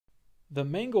The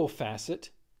Mangle facet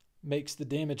makes the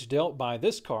damage dealt by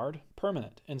this card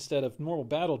permanent instead of normal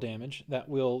battle damage that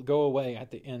will go away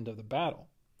at the end of the battle.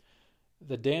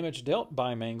 The damage dealt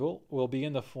by Mangle will be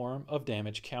in the form of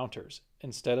damage counters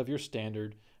instead of your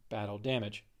standard battle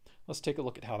damage. Let's take a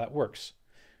look at how that works.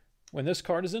 When this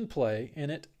card is in play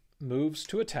and it moves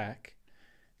to attack,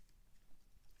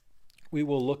 we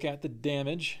will look at the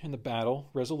damage in the battle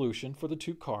resolution for the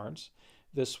two cards.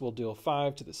 This will deal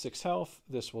 5 to the 6 health.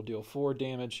 This will deal 4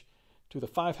 damage to the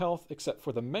 5 health, except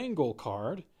for the Mangle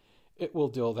card. It will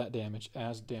deal that damage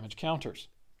as damage counters.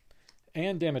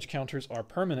 And damage counters are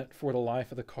permanent for the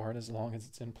life of the card as long as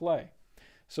it's in play.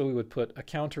 So we would put a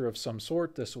counter of some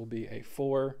sort. This will be a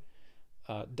 4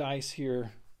 dice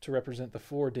here to represent the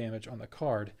 4 damage on the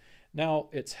card. Now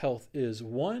its health is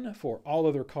 1 for all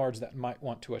other cards that might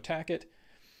want to attack it,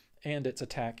 and its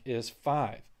attack is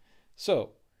 5.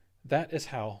 So that is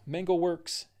how Mangle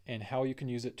works and how you can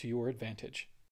use it to your advantage.